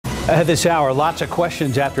This hour, lots of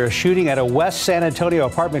questions after a shooting at a West San Antonio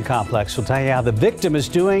apartment complex. We'll tell you how the victim is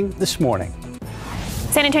doing this morning.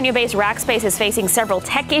 San Antonio-based Rackspace is facing several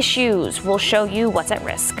tech issues. We'll show you what's at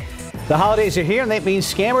risk. The holidays are here, and that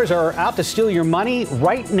means scammers are out to steal your money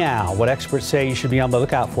right now. What experts say you should be on the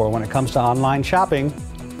lookout for when it comes to online shopping.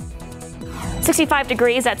 65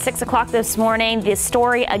 degrees at 6 o'clock this morning. The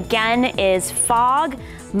story again is fog.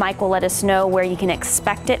 Mike will let us know where you can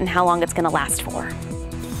expect it and how long it's going to last for.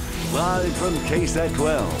 Live from KSAT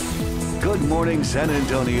 12. Good morning, San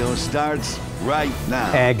Antonio starts right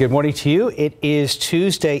now. And good morning to you. It is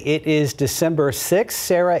Tuesday. It is December 6th.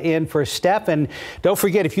 Sarah in for Steph. And don't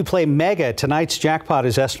forget, if you play Mega, tonight's jackpot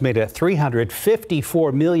is estimated at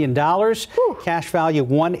 $354 million. Whew. Cash value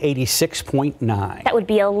 $186.9. That would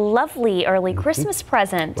be a lovely early Christmas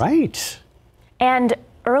present. Right. And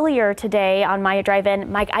earlier today on my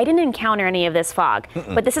drive-in, Mike, I didn't encounter any of this fog,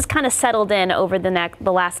 but this has kind of settled in over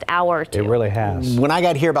the last hour or two. It really has. When I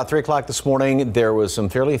got here about 3 o'clock this morning, there was some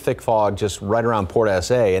fairly thick fog just right around Port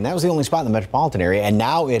SA, and that was the only spot in the metropolitan area. And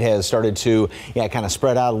now it has started to kind of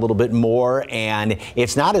spread out a little bit more, and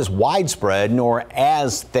it's not as widespread nor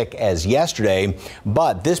as thick as yesterday,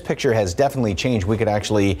 but this picture has definitely changed. We could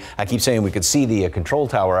actually, I keep saying we could see the control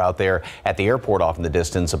tower out there at the airport off in the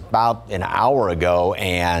distance about an hour ago,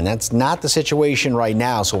 and that's not the situation right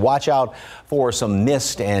now. So watch out for some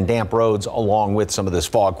mist and damp roads along with some of this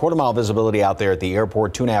fog. Quarter-mile visibility out there at the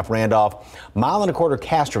airport, 2.5 Randolph, 1.25 miles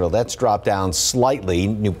Castroville. That's dropped down slightly.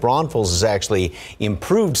 New Braunfels has actually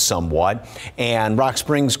improved somewhat. And Rock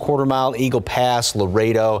Springs, quarter-mile, Eagle Pass,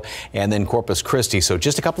 Laredo, and then Corpus Christi. So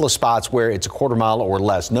just a couple of spots where it's a quarter-mile or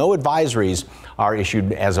less. No advisories are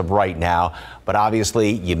issued as of right now, but obviously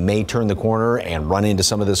you may turn the corner and run into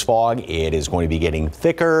some of this fog. It is going to be getting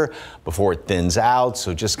thicker before it thins out,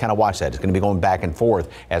 so just kind of watch that. It's going to be going back and forth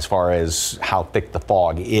as far as how thick the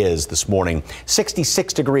fog is this morning.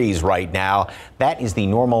 66 degrees right now. That is the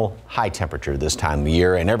normal high temperature this time of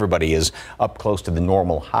year, and everybody is up close to the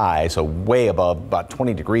normal high, so way above, about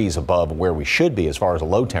 20 degrees above where we should be as far as a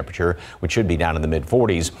low temperature, which should be down in the mid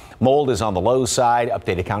 40s. Mold is on the low side.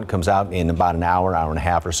 Updated count comes out in about an hour and a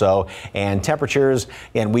half or so, and temperatures,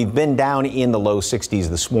 and we've been down in the low 60s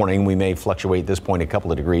this morning. We may fluctuate at this point a couple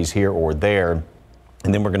of degrees here or there.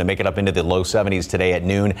 And then we're going to make it up into the low 70s today at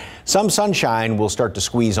noon. Some sunshine will start to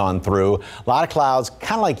squeeze on through. A lot of clouds,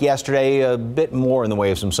 kind of like yesterday, a bit more in the way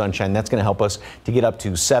of some sunshine. That's going to help us to get up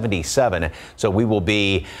to 77. So we will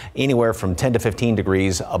be anywhere from 10 to 15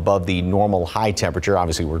 degrees above the normal high temperature.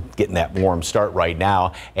 Obviously, we're getting that warm start right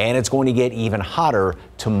now. And it's going to get even hotter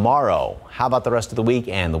tomorrow. How about the rest of the week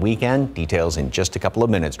and the weekend? Details in just a couple of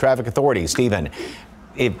minutes. Traffic authorities, Stephen.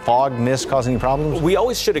 If fog, mist cause any problems? We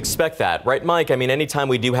always should expect that, right, Mike? I mean, anytime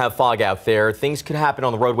we do have fog out there, things could happen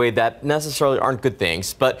on the roadway that necessarily aren't good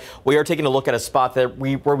things. But we are taking a look at a spot that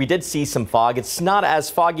where we did see some fog. It's not as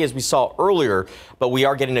foggy as we saw earlier, but we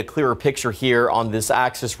are getting a clearer picture here on this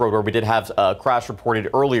access road where we did have a crash reported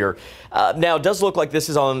earlier. Now, it does look like this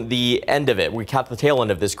is on the end of it. We caught the tail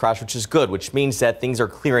end of this crash, which is good, which means that things are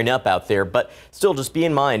clearing up out there. But still, just be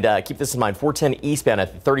in mind, keep this in mind, 410 eastbound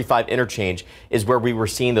at the 35 interchange is where we were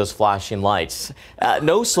seeing those flashing lights.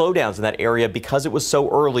 No slowdowns in that area because it was so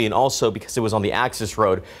early and also because it was on the access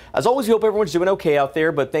road. As always, we hope everyone's doing okay out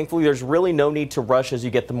there, but thankfully there's really no need to rush as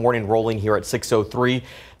you get the morning rolling here at 6:03.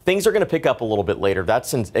 Things are going to pick up a little bit later.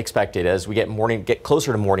 That's expected as we get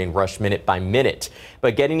closer to morning rush minute by minute.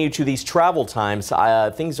 But getting you to these travel times,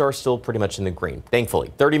 things are still pretty much in the green,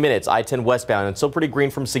 thankfully. 30 minutes, I-10 westbound, and still pretty green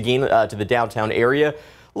from Seguin to the downtown area.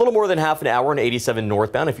 A little more than half an hour in 87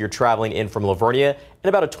 northbound if you're traveling in from Livonia, and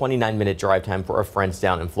about a 29-minute drive time for our friends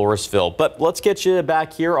down in Floresville. But let's get you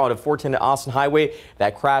back here on a 410 to Austin Highway.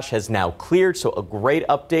 That crash has now cleared, so a great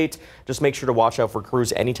update. Just make sure to watch out for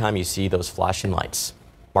crews anytime you see those flashing lights.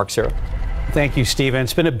 Mark, Sarah. Thank you, Stephen.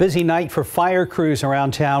 It's been a busy night for fire crews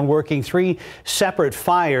around town working 3 separate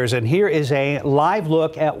fires, and here is a live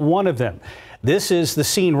look at one of them. This is the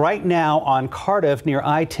scene right now on Cardiff near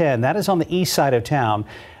I-10. That is on the east side of town.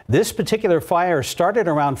 This particular fire started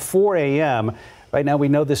around 4 a.m. Right now we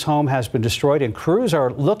know this home has been destroyed and crews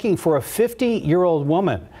are looking for a 50-year-old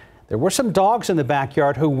woman. There were some dogs in the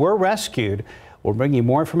backyard who were rescued. We'll bring you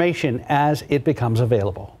more information as it becomes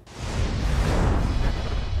available.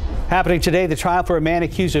 Happening today, the trial for a man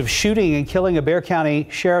accused of shooting and killing a Bexar County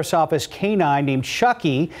Sheriff's Office canine named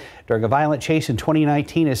Chucky during a violent chase in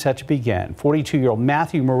 2019 is set to begin. 42-year-old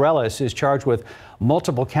Matthew Morales is charged with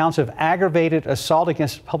multiple counts of aggravated assault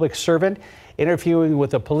against a public servant, interfering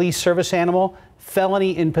with a police service animal,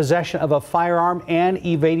 felony in possession of a firearm, and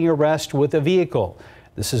evading arrest with a vehicle.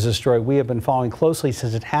 This is a story we have been following closely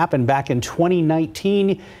since it happened back in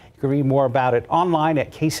 2019. You can read more about it online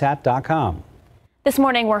at ksat.com. This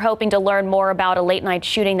morning, we're hoping to learn more about a late-night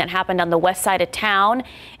shooting that happened on the west side of town. It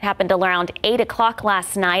happened around 8 o'clock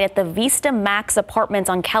last night at the Vista Max Apartments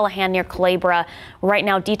on Callahan near Culebra. Right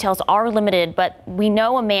now, details are limited, but we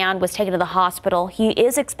know a man was taken to the hospital. He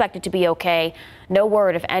is expected to be okay. No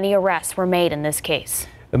word if any arrests were made in this case.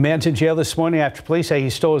 The man's in jail this morning after police say he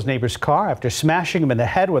stole his neighbor's car after smashing him in the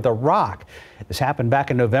head with a rock. This happened back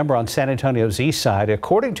in November on San Antonio's east side.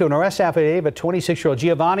 According to an arrest affidavit, 26-year-old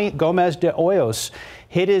Giovanni Gomez de Hoyos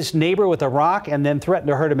hit his neighbor with a rock and then threatened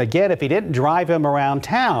to hurt him again if he didn't drive him around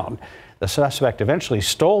town. The suspect eventually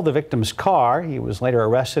stole the victim's car. He was later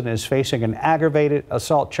arrested and is facing an aggravated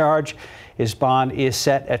assault charge. His bond is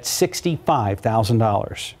set at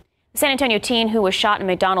 $65,000. The San Antonio teen who was shot in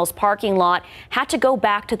McDonald's parking lot had to go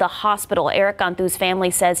back to the hospital. Eric Ganthu's family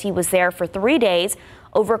says he was there for 3 days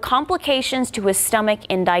over complications to his stomach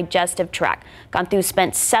and digestive tract. Ganthu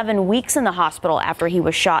spent 7 weeks in the hospital after he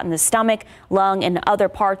was shot in the stomach, lung, and other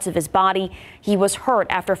parts of his body. He was hurt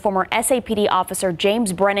after former SAPD officer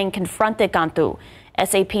James Brennan confronted Ganthu.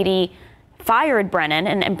 SAPD fired Brennan,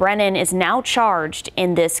 and Brennan is now charged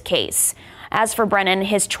in this case. As for Brennan,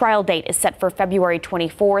 his trial date is set for February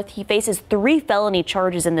 24th. He faces 3 felony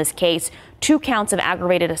charges in this case, 2 counts of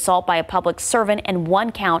aggravated assault by a public servant and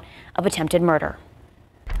 1 count of attempted murder.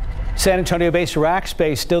 San Antonio-based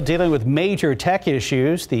Rackspace still dealing with major tech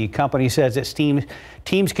issues. The company says its teams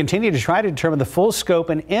continue to try to determine the full scope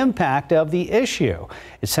and impact of the issue.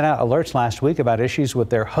 It sent out alerts last week about issues with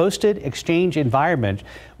their hosted Exchange environment,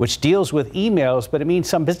 which deals with emails, but it means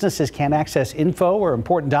some businesses can't access info or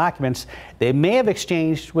important documents they may have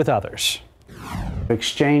exchanged with others.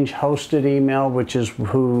 Exchange hosted email, which is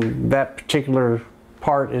who that particular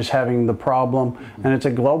part is having the problem, and it's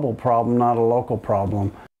a global problem, not a local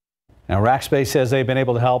problem. Now, Rackspace says they've been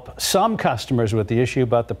able to help some customers with the issue,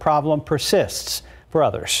 but the problem persists for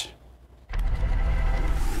others.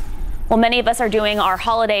 Well, many of us are doing our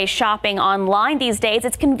holiday shopping online these days.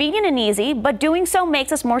 It's convenient and easy, but doing so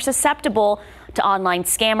makes us more susceptible to online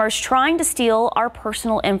scammers trying to steal our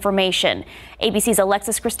personal information. ABC's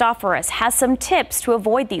Alexis Christoforous has some tips to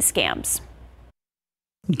avoid these scams.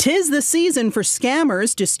 'Tis the season for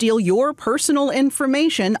scammers to steal your personal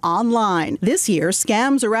information online. This year,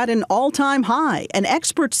 scams are at an all-time high, and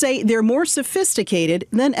experts say they're more sophisticated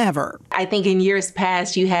than ever. I think in years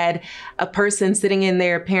past, you had a person sitting in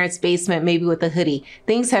their parents' basement, maybe with a hoodie.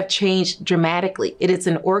 Things have changed dramatically. It is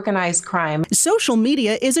an organized crime. Social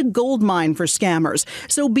media is a goldmine for scammers,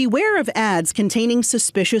 so beware of ads containing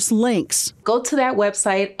suspicious links. Go to that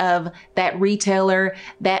website of that retailer,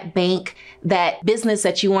 that bank, that business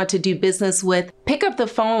that you want to do business with. Pick up the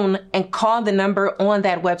phone and call the number on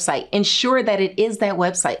that website. Ensure that it is that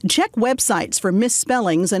website. Check websites for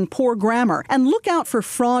misspellings and poor grammar, and look out for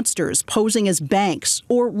fraudsters posing as banks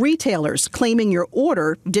or retailers claiming your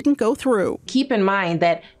order didn't go through. Keep in mind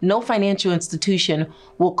that no financial institution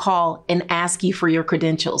will call and ask you for your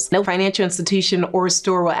credentials. No financial institution or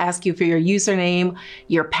store will ask you for your username,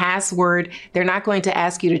 your password. They're not going to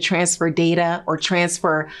ask you to transfer data or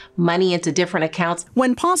transfer money into different accounts.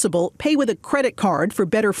 When possible, pay with a credit card for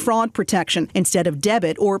better fraud protection instead of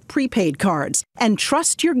debit or prepaid cards. And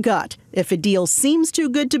trust your gut. If a deal seems too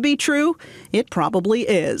good to be true, it probably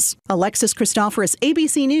is. Alexis Christoforous,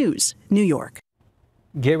 ABC News, New York.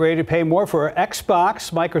 Get ready to pay more for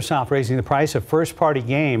Xbox. Microsoft raising the price of first-party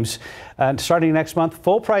games. Starting next month,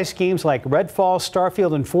 full-price games like Redfall,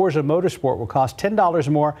 Starfield, and Forza Motorsport will cost $10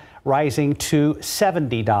 more, rising to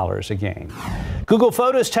 $70 a game. Google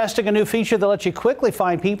Photos testing a new feature that lets you quickly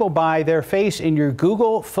find people by their face in your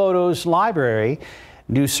Google Photos library.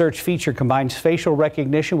 New search feature combines facial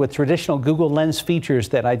recognition with traditional Google Lens features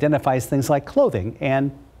that identifies things like clothing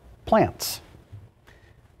and plants.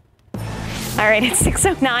 All right, it's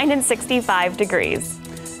 6:09 and 65 degrees.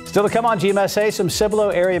 Still to come on GMSA, some Cibolo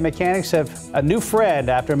area mechanics have a new friend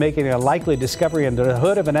after making a likely discovery under the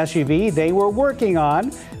hood of an SUV they were working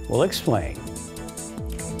on. We'll explain.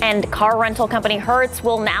 And car rental company Hertz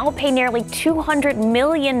will now pay nearly $200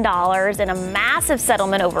 million in a massive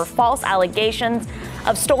settlement over false allegations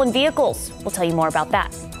of stolen vehicles. We'll tell you more about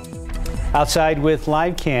that. Outside with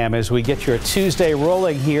live cam as we get your Tuesday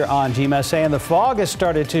rolling here on GMSA, and the fog has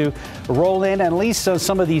started to roll in, at least on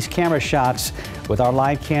some of these camera shots with our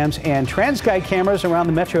live cams and TransGuide cameras around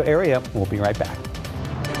the metro area. We'll be right back.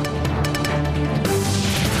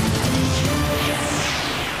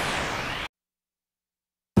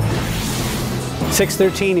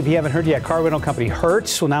 $6:13. If you haven't heard yet, car rental company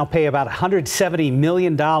Hertz will now pay about $170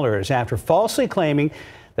 million after falsely claiming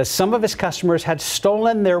that some of his customers had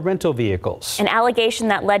stolen their rental vehicles. An allegation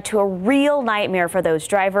that led to a real nightmare for those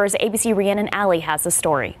drivers. ABC Rhiannon Alley has the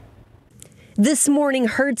story. This morning,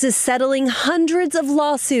 Hertz is settling hundreds of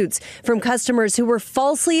lawsuits from customers who were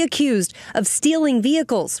falsely accused of stealing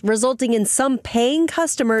vehicles, resulting in some paying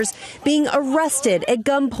customers being arrested at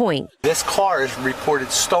gunpoint. This car is reported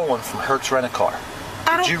stolen from Hertz Rent-A-Car.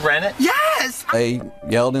 Did you rent it? Yes! They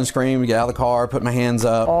yelled and screamed, get out of the car, put my hands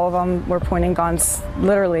up. All of them were pointing guns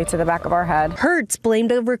literally to the back of our head. Hertz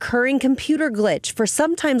blamed a recurring computer glitch for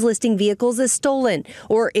sometimes listing vehicles as stolen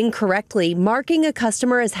or incorrectly marking a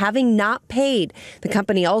customer as having not paid. The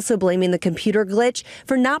company also blaming the computer glitch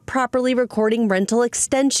for not properly recording rental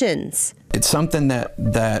extensions. It's something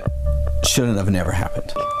that shouldn't have never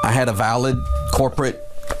happened. I had a valid corporate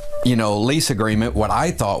lease agreement, what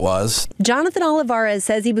I thought was. Jonathan Olivares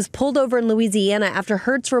says he was pulled over in Louisiana after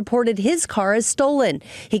Hertz reported his car as stolen.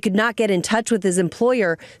 He could not get in touch with his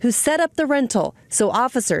employer, who set up the rental, so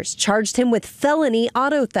officers charged him with felony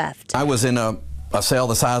auto theft. I was in a cell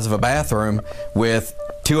the size of a bathroom with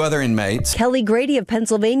 2 other inmates. Kelly Grady of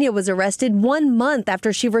Pennsylvania was arrested 1 month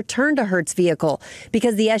after she returned a Hertz vehicle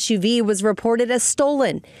because the SUV was reported as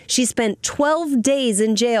stolen. She spent 12 days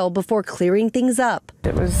in jail before clearing things up.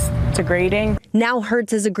 It was degrading. Now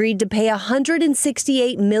Hertz has agreed to pay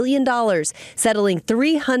 $168 million, settling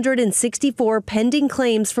 364 pending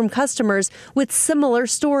claims from customers with similar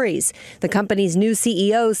stories. The company's new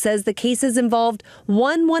CEO says the cases involved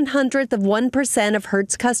 1/100% of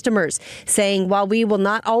Hertz customers, saying while we will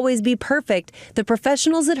not always be perfect, the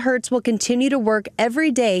professionals at Hertz will continue to work every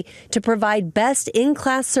day to provide best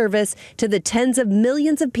in-class service to the tens of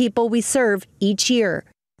millions of people we serve each year.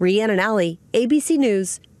 Rhiannon Alley, ABC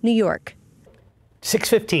News, New York.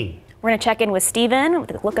 6:15. We're going to check in with Steven with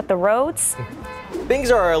a look at the roads. Things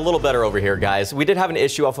are a little better over here, guys. We did have an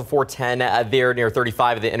issue off of 410 there near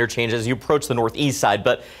 35 at the interchange as you approach the northeast side,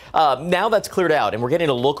 but now that's cleared out and we're getting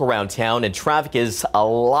a look around town and traffic is a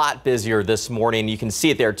lot busier this morning. You can see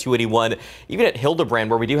it there, 281, even at Hildebrand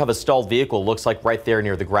where we do have a stalled vehicle, looks like right there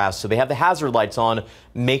near the grass. So they have the hazard lights on.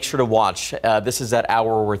 Make sure to watch. This is that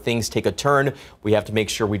hour where things take a turn. We have to make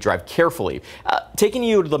sure we drive carefully. Taking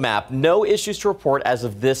you to the map, no issues to report as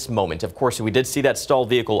of this moment. Of course, we did see that stalled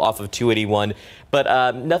vehicle off of 281,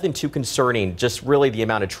 but nothing too concerning, just really the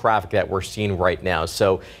amount of traffic that we're seeing right now.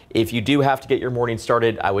 So if you do have to get your morning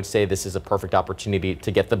started, I would say this is a perfect opportunity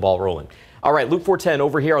to get the ball rolling. All right, Loop 410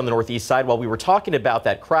 over here on the northeast side. While we were talking about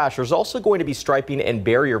that crash, there's also going to be striping and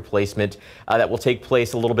barrier placement that will take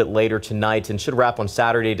place a little bit later tonight and should wrap on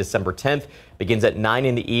Saturday, December 10th. Begins at 9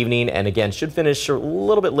 in the evening and again should finish a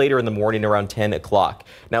little bit later in the morning around 10 o'clock.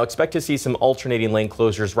 Now expect to see some alternating lane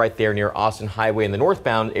closures right there near Austin Highway in the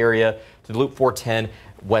northbound area to the Loop 410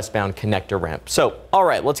 westbound connector ramp. So, all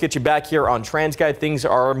right, let's get you back here on TransGuide. Things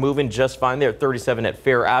are moving just fine there at 37 at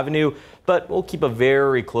Fair Avenue, but we'll keep a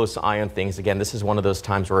very close eye on things. Again, this is one of those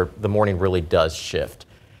times where the morning really does shift.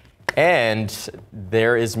 And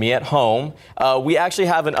there is me at home. We actually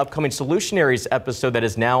have an upcoming Solutionaries episode that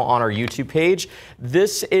is now on our YouTube page.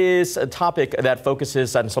 This is a topic that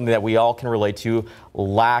focuses on something that we all can relate to,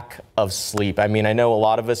 lack of sleep. I mean, I know a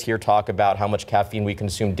lot of us here talk about how much caffeine we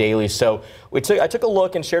consume daily. So I took a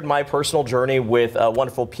look and shared my personal journey with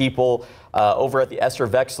wonderful people over at the Esther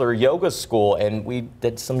Vexler Yoga School. And we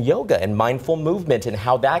did some yoga and mindful movement and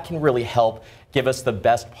how that can really help give us the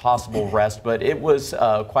best possible rest. But it was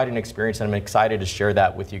quite an experience, and I'm excited to share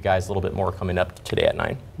that with you guys a little bit more coming up today at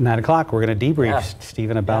 9. 9 o'clock, we're going to debrief,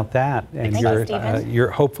 Stephen, about that. And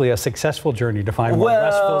you're hopefully a successful journey to find more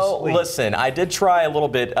restful sleep. Listen, I did try a little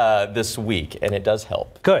bit this week, and it does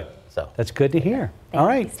help. Good. So that's good to hear. Thank All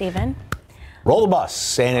right. you, Stephen. Roll the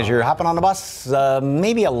bus, and as you're hopping on the bus,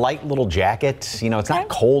 maybe a light little jacket. You know, it's not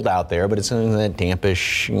cold out there, but it's in that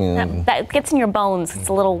dampish. That gets in your bones. It's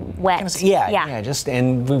a little wet. Yeah.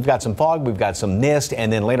 And we've got some fog, we've got some mist,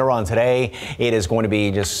 and then later on today, it is going to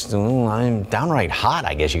be just downright hot,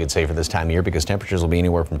 I guess you could say, for this time of year, because temperatures will be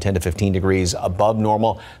anywhere from 10 to 15 degrees above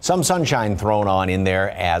normal. Some sunshine thrown on in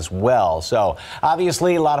there as well. So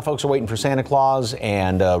obviously, a lot of folks are waiting for Santa Claus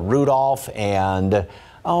and Rudolph and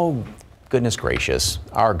goodness gracious,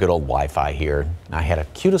 our good old Wi-Fi here. I had a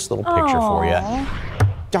cutest little picture for you.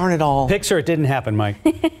 Darn it all. Pixar, it didn't happen, Mike.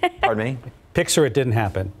 Pardon me? Pixar, it didn't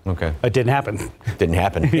happen. Okay. It didn't happen. Didn't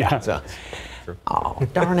happen. Yeah. So, oh,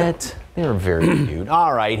 darn it. They're very cute.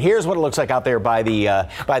 All right, here's what it looks like out there by the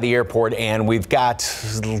airport, and we've got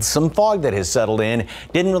some fog that has settled in.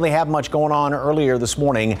 Didn't really have much going on earlier this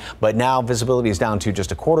morning, but now visibility is down to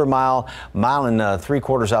just a quarter mile and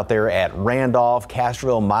 3/4 out there at Randolph,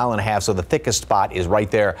 Castroville, 1.5 miles. So the thickest spot is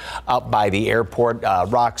right there up by the airport,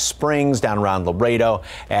 Rock Springs, down around Laredo,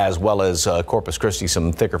 as well as Corpus Christi,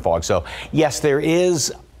 some thicker fog. So yes, there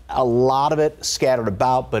is a lot of it scattered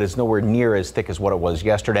about, but it's nowhere near as thick as what it was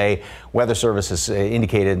yesterday. Weather Service has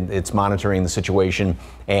indicated it's monitoring the situation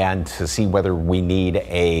and to see whether we need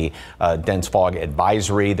a dense fog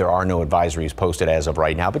advisory. There are no advisories posted as of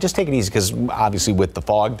right now, but just take it easy because obviously with the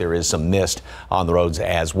fog, there is some mist on the roads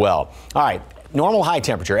as well. All right, normal high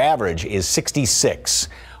temperature average is 66.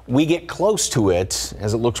 We get close to it,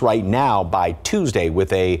 as it looks right now, by Tuesday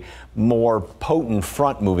with a more potent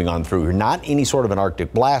front moving on through. Not any sort of an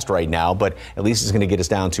Arctic blast right now, but at least it's going to get us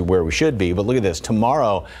down to where we should be. But look at this.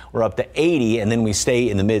 Tomorrow, we're up to 80, and then we stay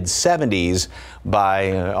in the mid-70s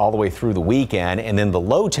by all the way through the weekend. And then the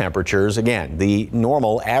low temperatures, again, the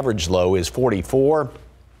normal average low is 44.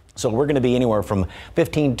 So we're going to be anywhere from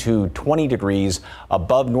 15 to 20 degrees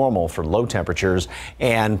above normal for low temperatures.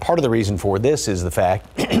 And part of the reason for this is the fact,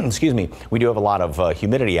 excuse me, we do have a lot of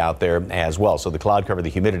humidity out there as well. So the cloud cover, the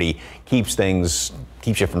humidity keeps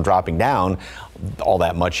you from dropping down all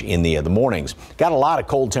that much in the mornings. Got a lot of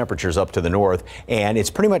cold temperatures up to the north, and it's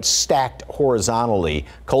pretty much stacked horizontally.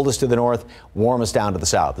 Coldest to the north, warmest down to the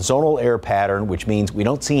south. The zonal air pattern, which means we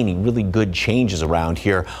don't see any really good changes around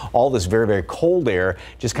here. All this very, very cold air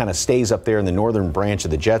just kind of stays up there in the northern branch of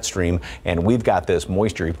the jet stream, and we've got this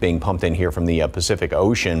moisture being pumped in here from the Pacific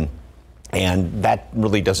Ocean. And that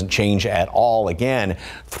really doesn't change at all again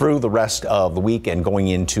through the rest of the week and going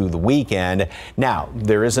into the weekend. Now,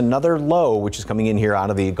 there is another low which is coming in here out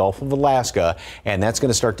of the Gulf of Alaska, and that's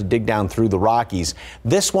going to start to dig down through the Rockies.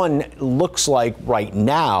 This one looks like right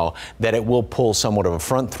now that it will pull somewhat of a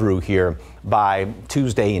front through here by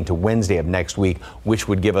Tuesday into Wednesday of next week, which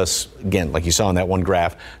would give us, again, like you saw in that one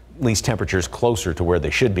graph, at least temperatures closer to where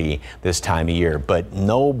they should be this time of year, but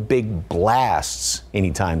no big blasts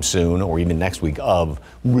anytime soon or even next week of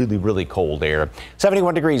really, really cold air.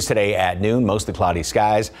 71 degrees today at noon, mostly cloudy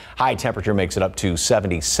skies. High temperature makes it up to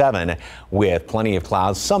 77 with plenty of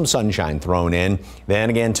clouds, some sunshine thrown in.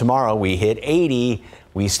 Then again, tomorrow we hit 80.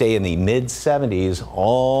 We stay in the mid-70s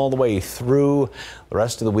all the way through the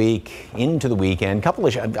rest of the week into the weekend. Couple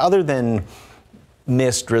of, other than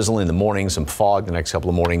mist, drizzle in the morning, some fog the next couple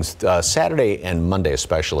of mornings. Saturday and Monday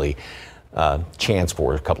especially, chance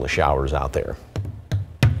for a couple of showers out there.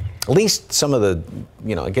 At least some of the,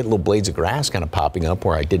 I get little blades of grass kind of popping up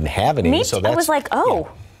where I didn't have any. Me too. So I was like, oh.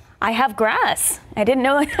 Yeah. I have grass. I didn't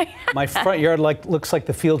know I had. My front yard looks like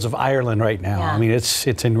the fields of Ireland right now. Yeah. I mean, it's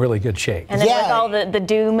in really good shape. And then with all the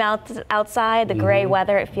doom outside, the gray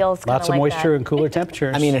weather, it feels kind of like lots of moisture and cooler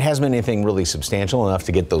temperatures. I mean, it hasn't been anything really substantial enough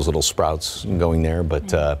to get those little sprouts going there.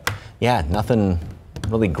 But, yeah, nothing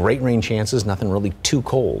really great rain chances, nothing really too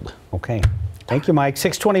cold. Okay. Thank you, Mike.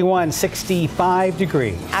 621, 65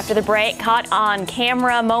 degrees. After the break, caught on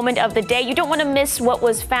camera, moment of the day. You don't want to miss what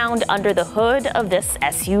was found under the hood of this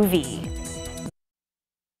SUV.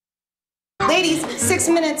 Ladies, 6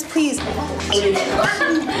 minutes, please.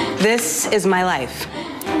 This is my life.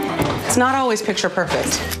 It's not always picture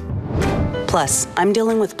perfect. Plus, I'm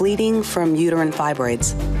dealing with bleeding from uterine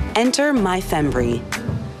fibroids. Enter MyFembry,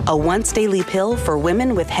 a once-daily pill for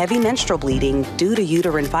women with heavy menstrual bleeding due to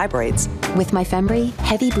uterine fibroids. With MyFembry,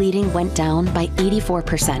 heavy bleeding went down by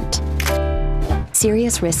 84%.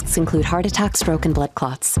 Serious risks include heart attack, stroke, and blood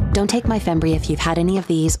clots. Don't take MyFembry if you've had any of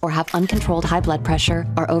these or have uncontrolled high blood pressure,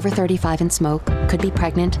 are over 35 and smoke, could be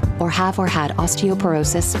pregnant, or have or had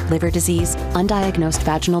osteoporosis, liver disease, undiagnosed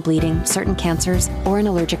vaginal bleeding, certain cancers, or an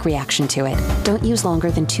allergic reaction to it. Don't use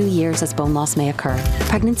longer than 2 years as bone loss may occur.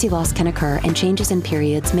 Pregnancy loss can occur and changes in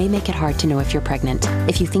periods may make it hard to know if you're pregnant.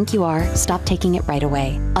 If you think you are, stop taking it right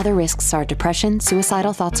away. Other risks are depression,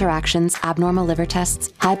 suicidal thoughts or actions, abnormal liver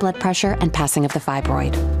tests, high blood pressure, and passing of the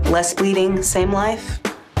fibroid. Less bleeding, same life?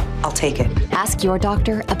 I'll take it. Ask your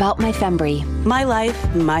doctor about MyFembry. My life,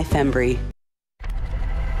 MyFembry.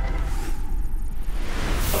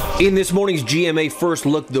 In this morning's GMA First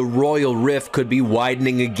Look, the Royal Rift could be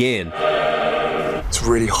widening again. It's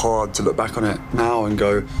really hard to look back on it now and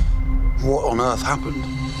go, what on earth happened?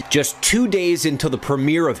 Just 2 days into the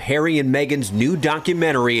premiere of Harry and Meghan's new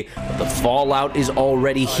documentary, the fallout is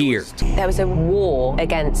already here. There was a war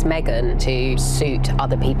against Meghan to suit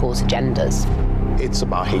other people's agendas. It's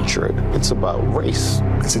about hatred. It's about race.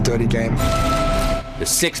 It's a dirty game. The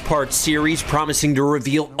 6-part series promising to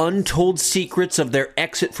reveal untold secrets of their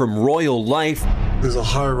exit from royal life There's a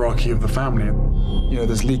hierarchy of the family. You know,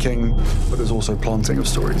 there's leaking, but there's also planting of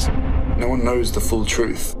stories. No one knows the full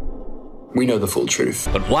truth. We know the full truth.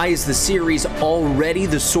 But why is the series already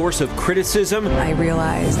the source of criticism? I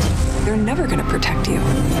realized they're never going to protect you.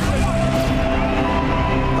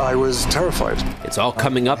 I was terrified. It's all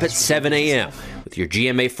coming up at 7 a.m. With your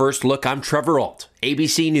GMA First Look, I'm Trevor Ault,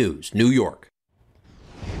 ABC News, New York.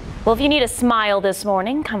 Well, if you need a smile this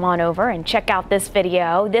morning, come on over and check out this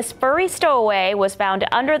video. This furry stowaway was found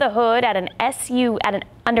under the hood at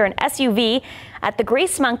under an SUV at the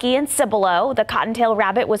Grease Monkey in Cibolo. The cottontail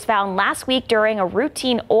rabbit was found last week during a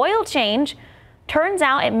routine oil change. Turns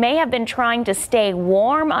out it may have been trying to stay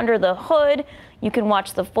warm under the hood. You can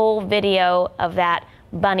watch the full video of that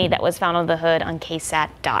bunny that was found under the hood on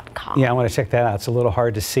ksat.com. Yeah, I want to check that out. It's a little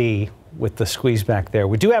hard to see with the squeeze back there.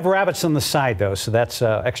 We do have rabbits on the side, though, so that's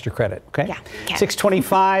extra credit, okay? Yeah. Okay.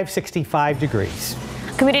 625, 65 degrees.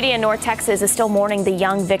 Community in North Texas is still mourning the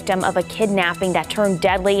young victim of a kidnapping that turned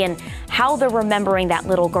deadly and how they're remembering that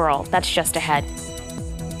little girl. That's just ahead.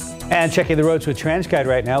 And checking the roads with TransGuide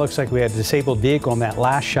right now. Looks like we had a disabled vehicle in that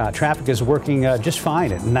last shot. Traffic is working just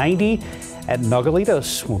fine at 90 at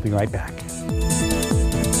Nogalitos. We'll be right back.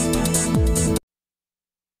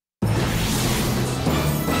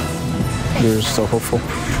 We're so hopeful.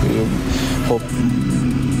 We hope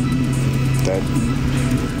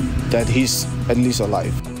that he's at least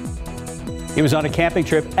alive. He was on a camping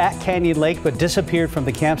trip at Canyon Lake but disappeared from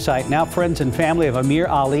the campsite. Now friends and family of Amir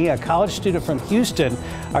Ali, a college student from Houston,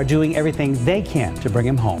 are doing everything they can to bring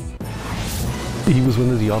him home. He was one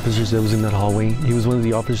of the officers that was in that hallway. He was one of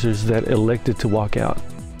the officers that elected to walk out.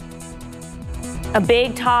 A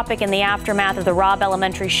big topic in the aftermath of the Robb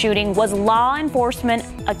Elementary shooting was law enforcement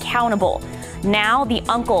accountable. Now the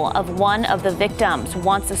uncle of one of the victims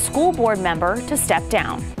wants a school board member to step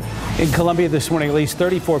down. In Columbia this morning, at least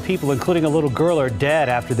 34 people, including a little girl, are dead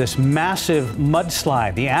after this massive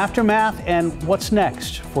mudslide. The aftermath and what's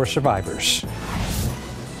next for survivors.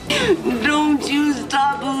 Don't you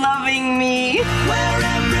stop loving me. Where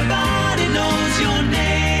everybody knows your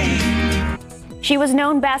name. She was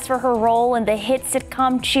known best for her role in the hit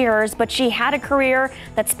sitcom Cheers, but she had a career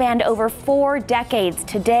that spanned over 4 decades.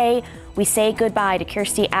 Today, we say goodbye to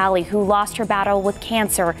Kirstie Alley, who lost her battle with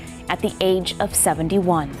cancer at the age of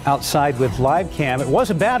 71. Outside with live cam, it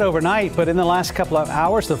wasn't bad overnight, but in the last couple of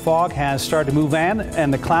hours, the fog has started to move in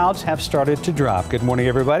and the clouds have started to drop. Good morning,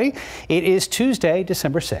 everybody. It is Tuesday,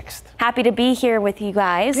 December 6th. Happy to be here with you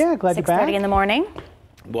guys. Yeah, glad you're back. 6:30 in the morning.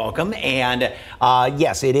 Welcome. And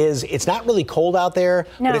yes, it is. It's not really cold out there,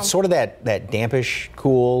 but it's sort of that dampish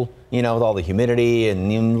cool, you know, with all the humidity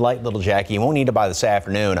and light little jacket. You won't need to buy this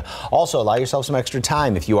afternoon. Also, allow yourself some extra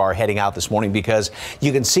time if you are heading out this morning, because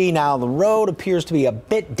you can see now the road appears to be a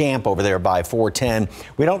bit damp over there by 410.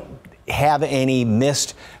 We don't have any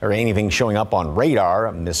mist or anything showing up on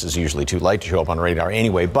radar. This is usually too light to show up on radar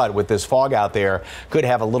anyway, but with this fog out there, could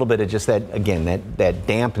have a little bit of just that, again, that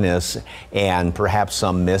dampness and perhaps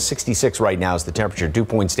some mist. 66 right now is the temperature. Dew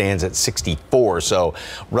point stands at 64, so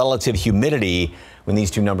relative humidity, when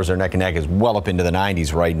these two numbers are neck and neck, is well up into the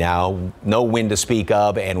 90s right now. No wind to speak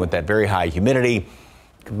of, and with that very high humidity,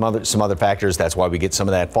 some other factors, that's why we get some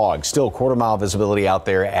of that fog. Still quarter-mile visibility out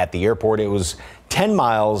there at the airport. It was 10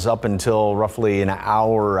 miles up until roughly an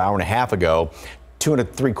hour and a half ago. 2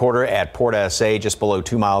 3/4 at Port SA, just below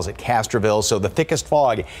 2 miles at Castroville. So the thickest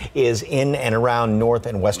fog is in and around north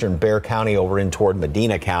and western Bexar County over in toward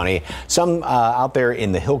Medina County. Some out there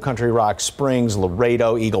in the Hill Country, Rock Springs,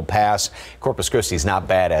 Laredo, Eagle Pass. Corpus Christi is not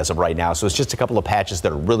bad as of right now. So it's just a couple of patches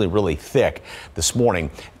that are really, really thick this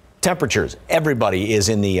morning. Temperatures, everybody is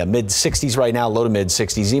in the mid 60s right now, low to mid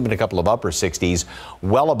 60s, even a couple of upper 60s,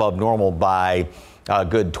 well above normal by a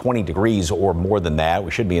good 20 degrees or more than that.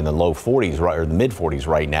 We should be in the low 40s or the mid 40s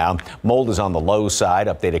right now. Mold is on the low side.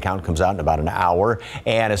 Updated count comes out in about an hour.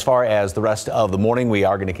 And as far as the rest of the morning, we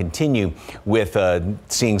are going to continue with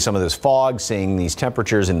seeing some of this fog, seeing these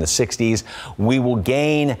temperatures in the 60s. We will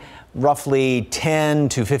gain roughly 10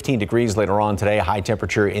 to 15 degrees later on today, high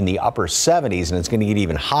temperature in the upper 70s, and it's going to get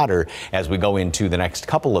even hotter as we go into the next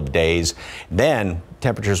couple of days. Then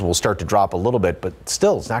temperatures will start to drop a little bit, but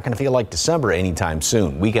still it's not going to feel like December anytime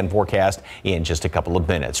soon. Weekend forecast in just a couple of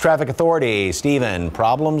minutes. Traffic Authority, Stephen,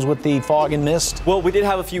 problems with the fog and mist? Well, we did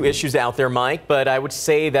have a few issues out there, Mike, but I would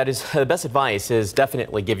say that is the best advice is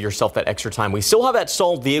definitely give yourself that extra time. We still have that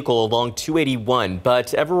stalled vehicle along 281,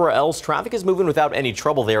 but everywhere else traffic is moving without any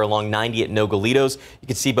trouble there along along 90 at Nogalitos. You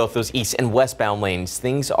can see both those east and westbound lanes.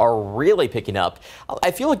 Things are really picking up.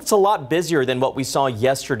 I feel like it's a lot busier than what we saw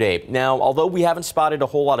yesterday. Now, although we haven't spotted a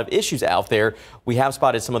whole lot of issues out there, we have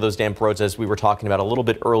spotted some of those damp roads as we were talking about a little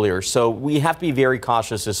bit earlier. So we have to be very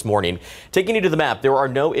cautious this morning. Taking you to the map, there are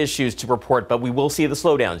no issues to report, but we will see the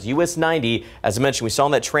slowdowns. US 90, as I mentioned, we saw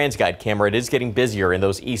on that TransGuide camera, it is getting busier in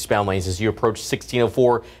those eastbound lanes as you approach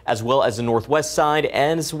 1604, as well as the northwest side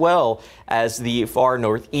and as well as the far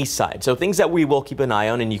northeast side. So things that we will keep an eye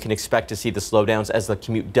on, and you can expect to see the slowdowns as the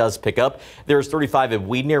commute does pick up. There's 35 at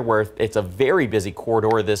Weedner, where it's a very busy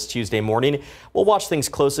corridor this Tuesday morning. We'll watch things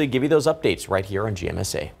closely, give you those updates right here on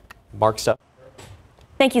GMSA. Mark's up.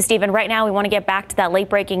 Thank you, Stephen. Right now, we want to get back to that late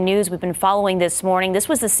breaking news we've been following this morning. This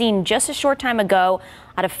was the scene just a short time ago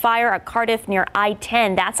at a fire at Cardiff near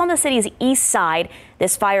I-10. That's on the city's east side.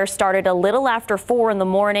 This fire started a little after 4 in the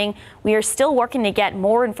morning. We are still working to get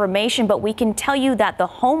more information, but we can tell you that the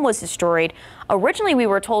home was destroyed. Originally, we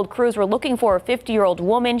were told crews were looking for a 50-year-old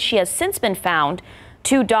woman. She has since been found.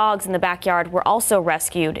 2 dogs in the backyard were also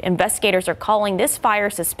rescued. Investigators are calling this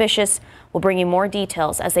fire suspicious. We'll bring you more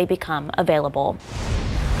details as they become available.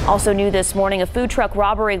 Also new this morning, a food truck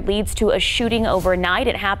robbery leads to a shooting overnight.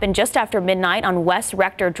 It happened just after midnight on West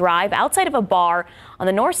Rector Drive outside of a bar on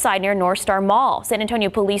the north side near North Star Mall. San Antonio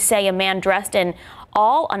police say a man dressed in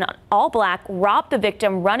all black robbed the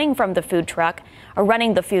victim running from the food truck, or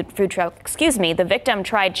running the food truck, excuse me. The victim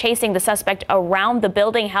tried chasing the suspect around the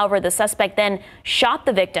building. However, the suspect then shot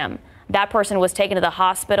the victim. That person was taken to the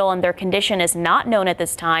hospital and their condition is not known at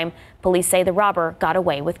this time. Police say the robber got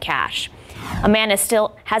away with cash. A man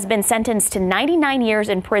has been sentenced to 99 years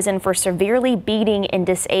in prison for severely beating and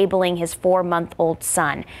disabling his 4-month-old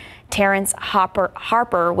son. Terrence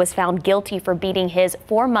Harper was found guilty for beating his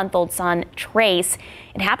 4-month-old son, Trace.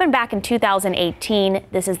 It happened back in 2018.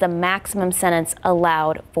 This is the maximum sentence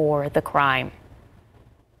allowed for the crime.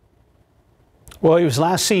 Well, he was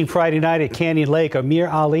last seen Friday night at Canyon Lake. Amir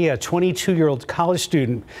Ali, a 22-year-old college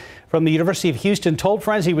student from the University of Houston, told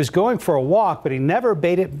friends he was going for a walk, but he never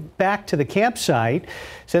made it back to the campsite.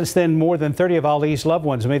 Since then, more than 30 of Ali's loved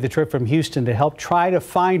ones made the trip from Houston to help try to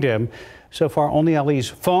find him. So far, only Ali's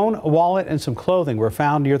phone, wallet, and some clothing were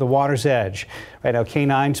found near the water's edge. Right now,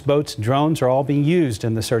 canines, boats, and drones are all being used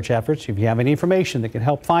in the search efforts. If you have any information that can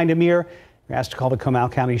help find Amir, you're asked to call the Comal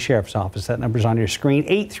County Sheriff's Office. That number's on your screen,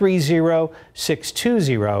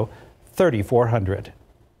 830-620-3400.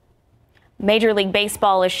 Major League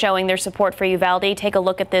Baseball is showing their support for Uvalde. Take a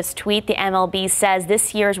look at this tweet. The MLB says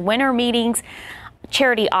this year's winter meetings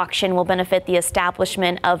charity auction will benefit the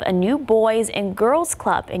establishment of a new boys and girls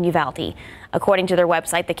club in Uvalde. According to their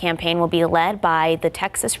website, the campaign will be led by the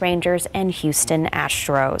Texas Rangers and Houston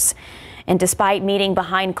Astros. And despite meeting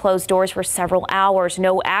behind closed doors for several hours,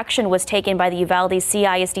 no action was taken by the Uvalde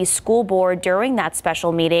CISD School Board during that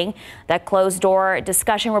special meeting. That closed door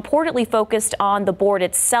discussion reportedly focused on the board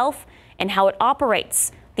itself and how it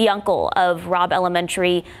operates. The uncle of Robb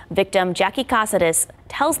Elementary victim Jackie Casares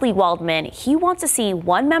tells Lee Waldman he wants to see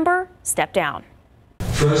one member step down.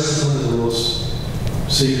 Trust is one of the most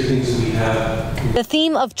sacred things that we have. The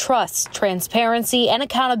theme of trust, transparency, and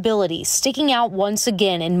accountability sticking out once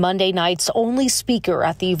again in Monday night's only speaker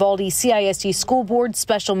at the Uvalde CISD School Board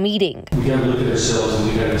special meeting. We got to look at ourselves and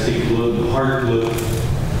we got to take a look, a hard look,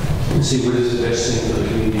 and see what is the best thing for the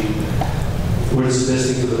community. What is the best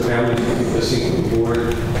thing for the family, what is the best thing for the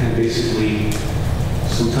board, and basically,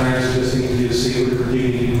 sometimes the best thing to do is say whatever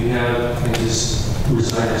dignity we have and just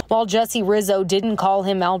resign. While Jesse Rizzo didn't call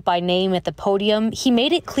him out by name at the podium, he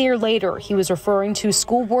made it clear later he was referring to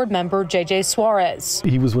school board member J.J. Suarez.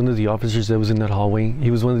 He was one of the officers that was in that hallway.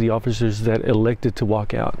 He was one of the officers that elected to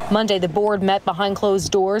walk out. Monday, the board met behind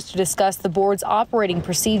closed doors to discuss the board's operating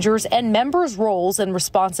procedures and members' roles and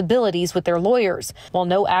responsibilities with their lawyers. While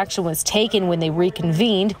no action was taken when they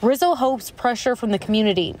reconvened, Rizzo hopes pressure from the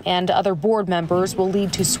community and other board members will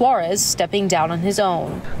lead to Suarez stepping down on his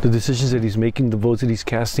own. The decisions that he's making, the votes that he's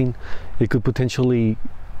casting, it could potentially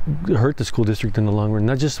hurt the school district in the long run,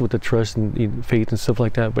 not just with the trust and faith and stuff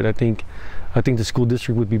like that, but I think the school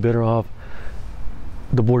district would be better off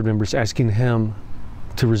the board members asking him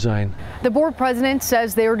to resign. The board president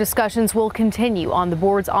says their discussions will continue on the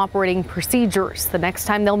board's operating procedures. The next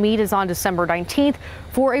time they'll meet is on December 19th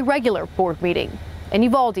for a regular board meeting. In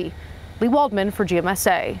Uvalde, Lee Waldman for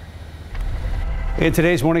GMSA. In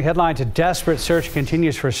today's morning headlines, a desperate search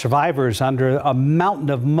continues for survivors under a mountain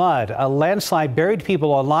of mud. A landslide buried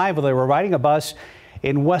people alive while they were riding a bus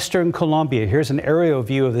in western Colombia. Here's an aerial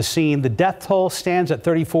view of the scene. The death toll stands at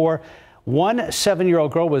 34. One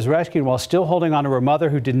 7-year-old girl was rescued while still holding on to her mother,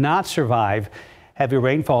 who did not survive. Heavy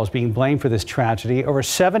rainfall is being blamed for this tragedy. Over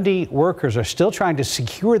 70 workers are still trying to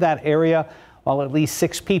secure that area, while at least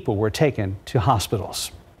 6 people were taken to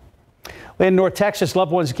hospitals. In North Texas,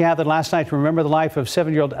 loved ones gathered last night to remember the life of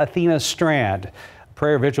 7-year-old Athena Strand. A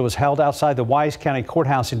prayer vigil was held outside the Wise County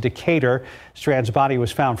Courthouse in Decatur. Strand's body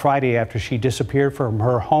was found Friday after she disappeared from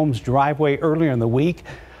her home's driveway earlier in the week.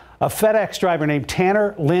 A FedEx driver named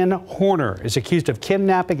Tanner Lynn Horner is accused of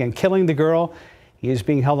kidnapping and killing the girl. He is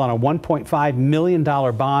being held on a $1.5 million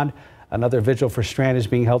bond. Another vigil for Strand is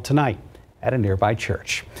being held tonight at a nearby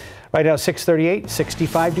church. Right now, 6:38,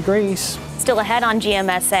 65 degrees. Still ahead on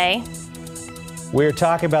GMSA. We're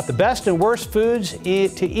talking about the best and worst foods to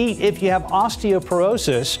eat if you have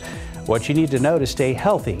osteoporosis, what you need to know to stay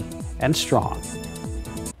healthy and strong.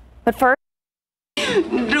 But first,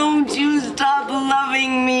 Don't you stop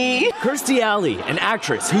loving me. Kirstie Alley, an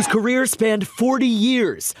actress whose career spanned 40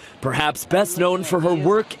 years, perhaps best known for her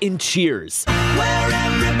work in Cheers. Where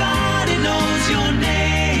everybody knows your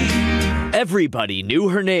name. Everybody knew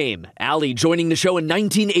her name. Alley joining the show in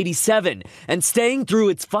 1987 and staying through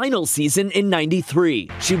its final season in 93.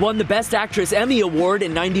 She won the Best Actress Emmy Award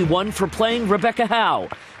in 91 for playing Rebecca Howe,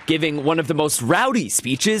 giving one of the most rowdy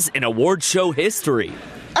speeches in award show history.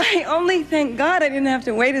 I only thank God I didn't have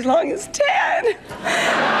to wait as long as 10.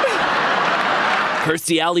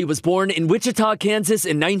 Kirstie Alley was born in Wichita, Kansas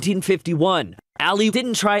in 1951. Alley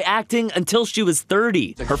didn't try acting until she was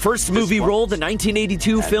 30. Her first movie role, the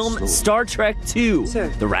 1982 film Star Trek II,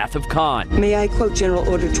 The Wrath of Khan. May I quote General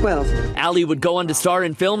Order 12? Alley would go on to star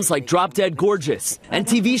in films like Drop Dead Gorgeous and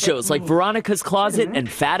TV shows like Veronica's Closet and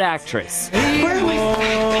Fat Actress.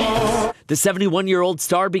 The 71-year-old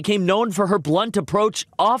star became known for her blunt approach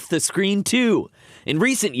off the screen, too. In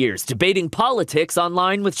recent years, debating politics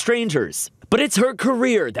online with strangers. But it's her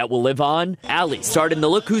career that will live on. Alley starred in the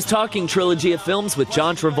Look Who's Talking trilogy of films with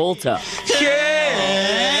John Travolta.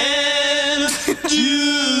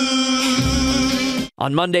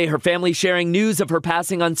 On Monday, her family sharing news of her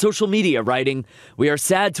passing on social media, writing, "We are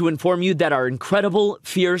sad to inform you that our incredible,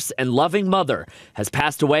 fierce, and loving mother has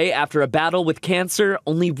passed away after a battle with cancer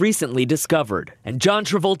only recently discovered." And John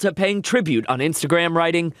Travolta paying tribute on Instagram,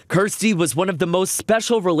 writing, "Kirstie was one of the most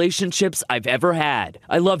special relationships I've ever had.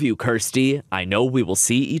 I love you, Kirstie. I know we will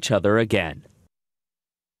see each other again."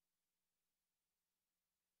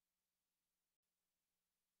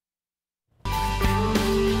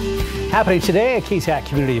 Happening today at KSAT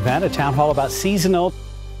community event, a town hall about seasonal.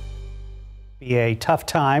 Be a tough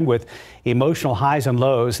time with emotional highs and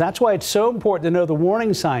lows. That's why it's so important to know the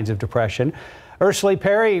warning signs of depression. Ursula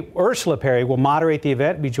Perry will moderate the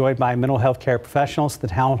event and be joined by mental health care professionals. The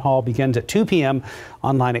town hall begins at 2 p.m.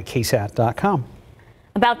 online at ksat.com.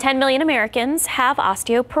 About 10 million Americans have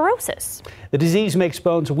osteoporosis. The disease makes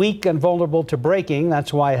bones weak and vulnerable to breaking.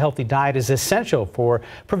 That's why a healthy diet is essential for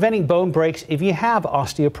preventing bone breaks if you have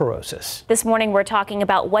osteoporosis. This morning, we're talking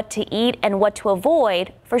about what to eat and what to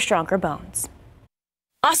avoid for stronger bones.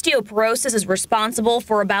 Osteoporosis is responsible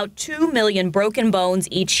for about 2 million broken bones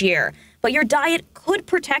each year, but your diet could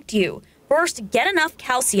protect you. First, get enough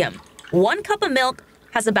calcium. 1 cup of milk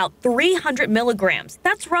has about 300 milligrams.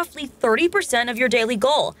 That's roughly 30% of your daily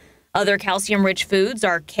goal. Other calcium-rich foods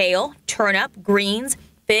are kale, turnip, greens,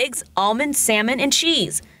 figs, almonds, salmon, and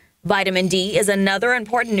cheese. Vitamin D is another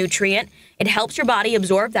important nutrient. It helps your body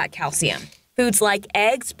absorb that calcium. Foods like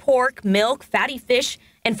eggs, pork, milk, fatty fish,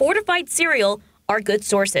 and fortified cereal are good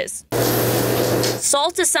sources.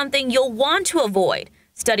 Salt is something you'll want to avoid.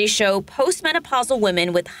 Studies show postmenopausal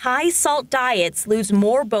women with high salt diets lose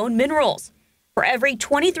more bone minerals. For every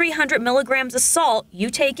 2,300 milligrams of salt you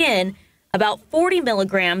take in, about 40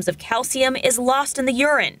 milligrams of calcium is lost in the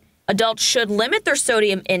urine. Adults should limit their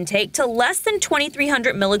sodium intake to less than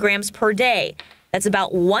 2,300 milligrams per day. That's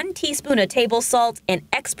about 1 teaspoon of table salt, and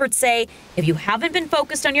experts say if you haven't been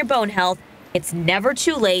focused on your bone health, it's never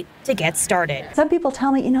too late to get started. Some people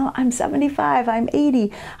tell me, I'm 75, I'm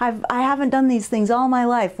 80, I haven't done these things all my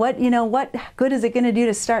life. What good is it going to do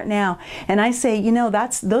to start now? And I say,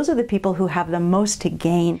 those are the people who have the most to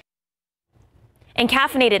gain. And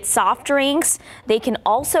caffeinated soft drinks, they can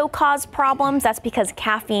also cause problems. That's because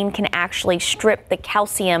caffeine can actually strip the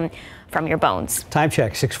calcium from your bones. Time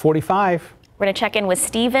check, 6:45. We're going to check in with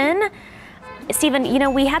Stephen. Stephen, you know,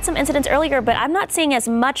 we had some incidents earlier, but I'm not seeing as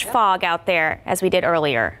much fog out there as we did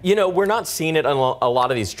earlier. You know, we're not seeing it on a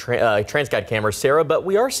lot of these TransGuide cameras, Sarah, but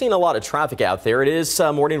we are seeing a lot of traffic out there. It is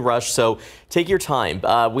morning rush, so take your time.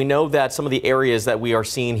 We know that some of the areas that we are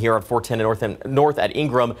seeing here on 410 and north at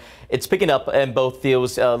Ingram, it's picking up in both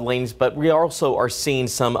those lanes, but we also are seeing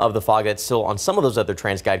some of the fog that's still on some of those other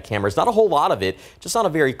TransGuide cameras. Not a whole lot of it, just not a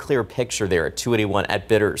very clear picture there at 281 at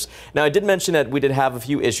Bitters. Now, I did mention that we did have a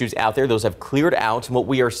few issues out there. Those have cleared out, and what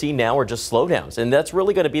we are seeing now are just slowdowns, and that's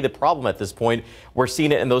really going to be the problem at this point. We're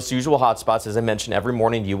seeing it in those usual hotspots, as I mentioned, every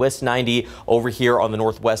morning, US 90 over here on the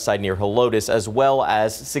northwest side near Helotes, as well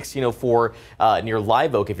as 1604 near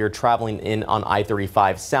Live Oak if you're traveling in on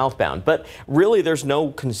I-35 southbound. But really, there's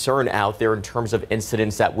no concern out there in terms of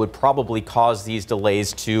incidents that would probably cause these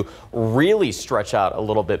delays to really stretch out a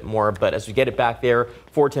little bit more. But as we get it back there,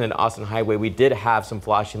 410 and Austin Highway, we did have some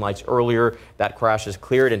flashing lights earlier. That crash is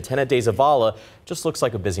cleared, and 10 at De Zavala just looks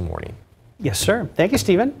like a busy morning. Yes, sir. Thank you,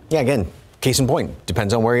 Stephen. Yeah, again, case in point,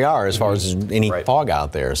 depends on where you are as far as any fog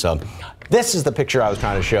out there. So this is the picture I was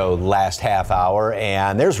trying to show last half hour,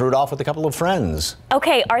 and there's Rudolph with a couple of friends.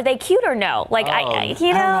 Okay, are they cute or no? Like,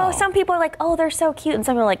 you know, some people are like, oh, they're so cute, and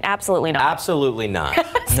some people are like, absolutely not. Absolutely not.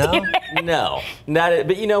 No? No.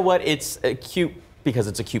 But you know what? It's cute because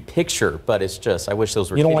it's a cute picture, but it's just, I wish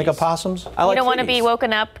those were You don't kitties. like opossums? I like You don't want to kitties. be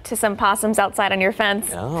woken up to some possums outside on your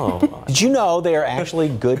fence. No. Did you know they are actually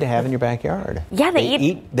good to have in your backyard? Yeah, they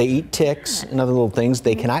eat. They eat ticks and other little things.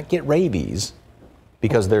 They cannot get rabies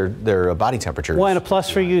because their body temperature. Well, and a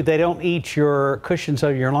plus for you, they don't eat your cushions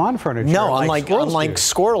of your lawn furniture. No, like unlike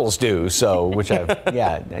squirrels do. So, which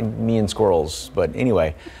me and squirrels. But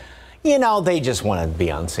anyway, you know, they just want to be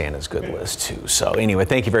on Santa's good list too. So anyway,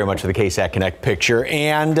 thank you very much for the KSAT Connect picture.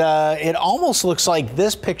 And it almost looks like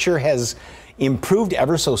this picture has improved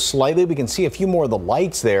ever so slightly. We can see a few more of the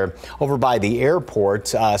lights there over by the airport.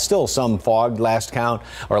 Still some fog. Last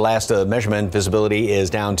measurement visibility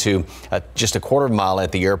is down to just a quarter of a mile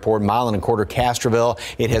at the airport, mile and a quarter Castroville.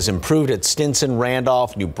 It has improved at Stinson,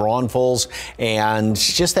 Randolph, New Braunfels, and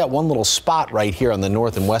just that one little spot right here on the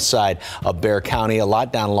north and west side of Bexar County. A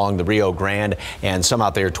lot down along the Rio Grande and some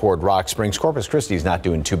out there toward Rock Springs. Corpus Christi is not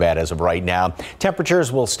doing too bad as of right now.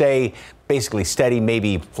 Temperatures will stay basically steady,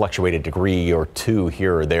 maybe fluctuate a degree or two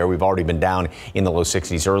here or there. We've already been down in the low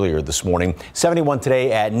 60s earlier this morning. 71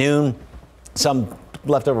 today at noon. Some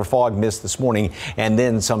leftover fog mist this morning, and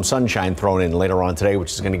then some sunshine thrown in later on today,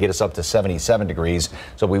 which is going to get us up to 77 degrees.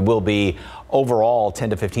 So we will be overall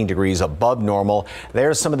 10 to 15 degrees above normal.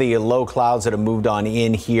 There's some of the low clouds that have moved on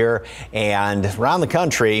in here and around the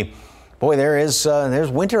country. Boy, there's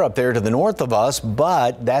winter up there to the north of us,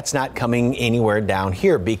 but that's not coming anywhere down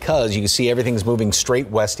here because you can see everything's moving straight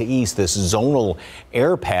west to east. This zonal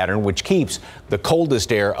air pattern, which keeps the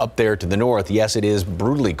coldest air up there to the north. Yes, it is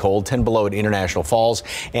brutally cold, 10 below at International Falls,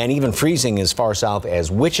 and even freezing as far south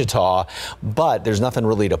as Wichita. But there's nothing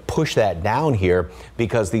really to push that down here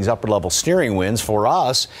because these upper level steering winds for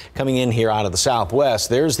us coming in here out of the southwest.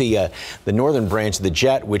 There's the northern branch of the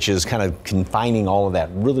jet, which is kind of confining all of that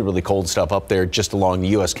really, really cold stuff up there just along the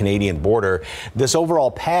U.S.-Canadian border. This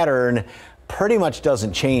overall pattern pretty much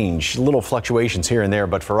doesn't change. Little fluctuations here and there,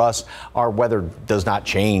 but for us, our weather does not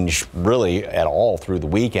change really at all through the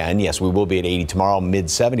weekend. Yes, we will be at 80 tomorrow,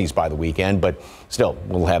 mid-70s by the weekend, but still,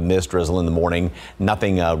 we'll have mist, drizzle in the morning.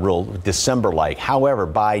 Nothing real December-like. However,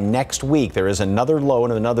 by next week, there is another low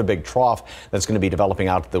and another big trough that's going to be developing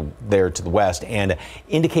out there to the west. And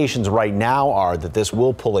indications right now are that this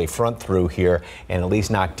will pull a front through here and at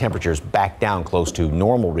least knock temperatures back down close to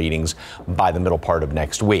normal readings by the middle part of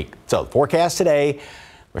next week. So the forecast today,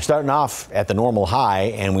 we're starting off at the normal high,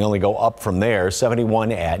 and we only go up from there.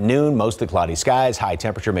 71 at noon, mostly cloudy skies. High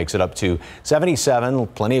temperature makes it up to 77.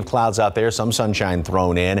 Plenty of clouds out there, some sunshine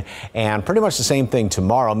thrown in, and pretty much the same thing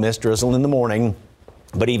tomorrow. Mist, drizzle in the morning,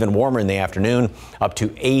 but even warmer in the afternoon, up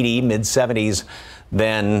to 80, mid-70s.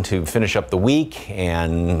 Then to finish up the week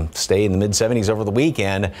and stay in the mid-70s over the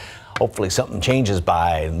weekend. Hopefully something changes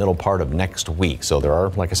by the middle part of next week. So there are,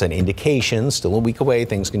 like I said, indications. Still a week away,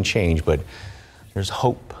 things can change, but there's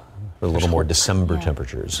hope for a little more December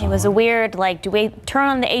temperatures. It was a weird, like, do we turn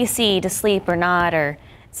on the AC to sleep or not? Or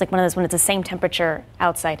it's like one of those when it's the same temperature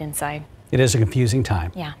outside, inside. It is a confusing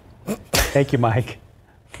time. Yeah. Thank you, Mike.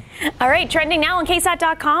 All right, trending now on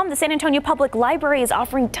KSAT.com. The San Antonio Public Library is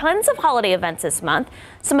offering tons of holiday events this month.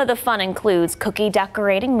 Some of the fun includes cookie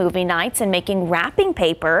decorating, movie nights, and making wrapping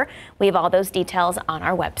paper. We have all those details on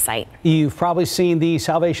our website. You've probably seen the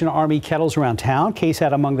Salvation Army kettles around town.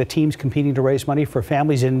 KSAT among the teams competing to raise money for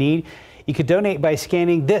families in need. You could donate by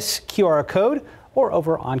scanning this QR code or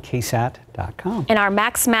over on ksat.com. And our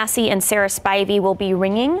Max Massey and Sarah Spivey will be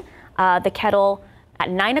ringing the kettle at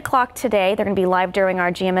 9 o'clock today. They're going to be live during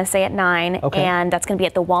our GMSA at 9, and that's going to be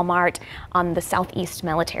at the Walmart on the Southeast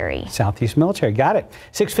Military. Southeast Military, got it.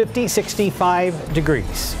 650, 65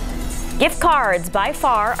 degrees. Gift cards, by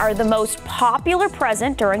far, are the most popular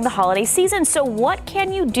present during the holiday season. So what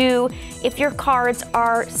can you do if your cards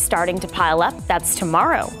are starting to pile up? That's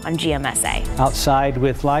tomorrow on GMSA. Outside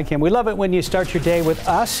with Lycam. We love it when you start your day with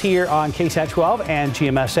us here on KSAT 12 and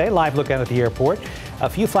GMSA. Live look out at the airport. A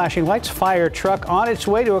few flashing lights, fire truck on its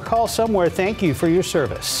way to a call somewhere. Thank you for your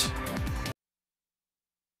service.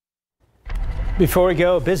 Before we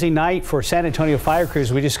go, a busy night for San Antonio fire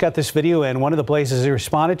crews. We just got this video, and one of the places they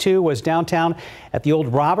responded to was downtown at the old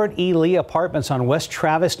Robert E. Lee Apartments on West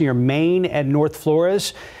Travis near Main and North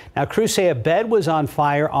Flores. Now, crews say a bed was on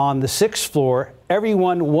fire on the 6th floor.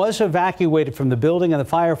 Everyone was evacuated from the building, and the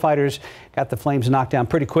firefighters got the flames knocked down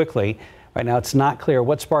pretty quickly. Right now, it's not clear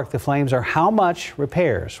what sparked the flames or how much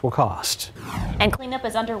repairs will cost. And cleanup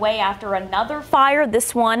is underway after another fire,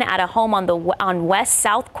 this one at a home on West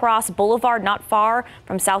South Cross Boulevard, not far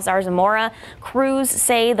from South Zarzamora. Crews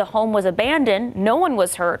say the home was abandoned. No one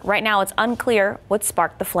was hurt. Right now, it's unclear what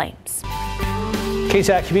sparked the flames.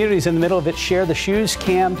 KSAT Communities in the middle of its Share the Shoes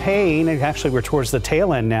campaign. And actually, we're towards the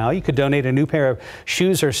tail end now. You could donate a new pair of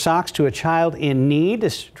shoes or socks to a child in need.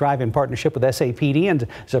 This drive in partnership with SAPD and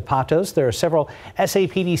Zapatos. There are several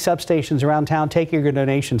SAPD substations around town. Taking your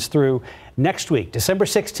donations through next week, December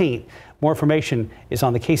 16th. More information is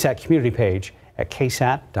on the KSAT community page at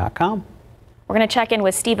ksat.com. We're going to check in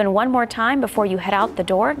with Stephen one more time before you head out the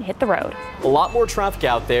door and hit the road. A lot more traffic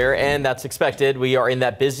out there, and that's expected. We are in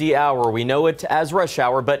that busy hour. We know it as rush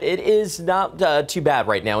hour, but it is not too bad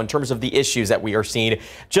right now in terms of the issues that we are seeing.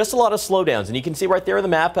 Just a lot of slowdowns, and you can see right there on the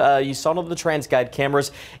map, you saw it on the TransGuide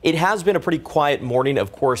cameras. It has been a pretty quiet morning.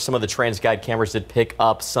 Of course, some of the TransGuide cameras did pick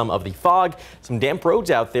up some of the fog, some damp roads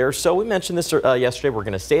out there. So we mentioned this yesterday. We're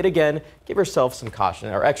going to say it again. Give yourself some caution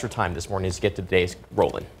or extra time this morning to get to today's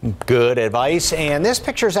rolling. Good advice. And this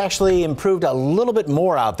picture has actually improved a little bit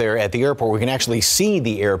more out there at the airport. We can actually see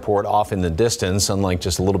the airport off in the distance, unlike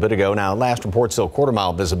just a little bit ago. Now, last report still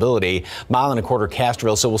quarter-mile visibility, mile and a quarter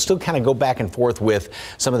Castroville. So we'll still kind of go back and forth with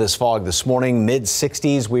some of this fog this morning.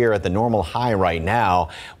 Mid-60s. We are at the normal high right now.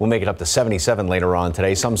 We'll make it up to 77 later on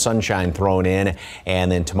today. Some sunshine thrown in.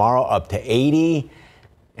 And then tomorrow up to 80.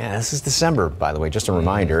 Yeah, this is December, by the way, just a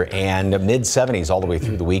reminder, and mid-70s all the way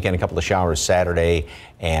through the weekend. A couple of showers Saturday,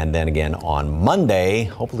 and then again on Monday,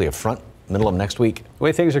 hopefully a front middle of next week. The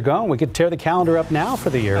way things are going, we could tear the calendar up now for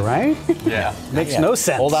the year, right? Yeah. Makes no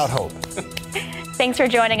sense. Hold out hope. Thanks for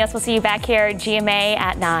joining us. We'll see you back here at GMA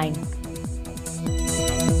at 9.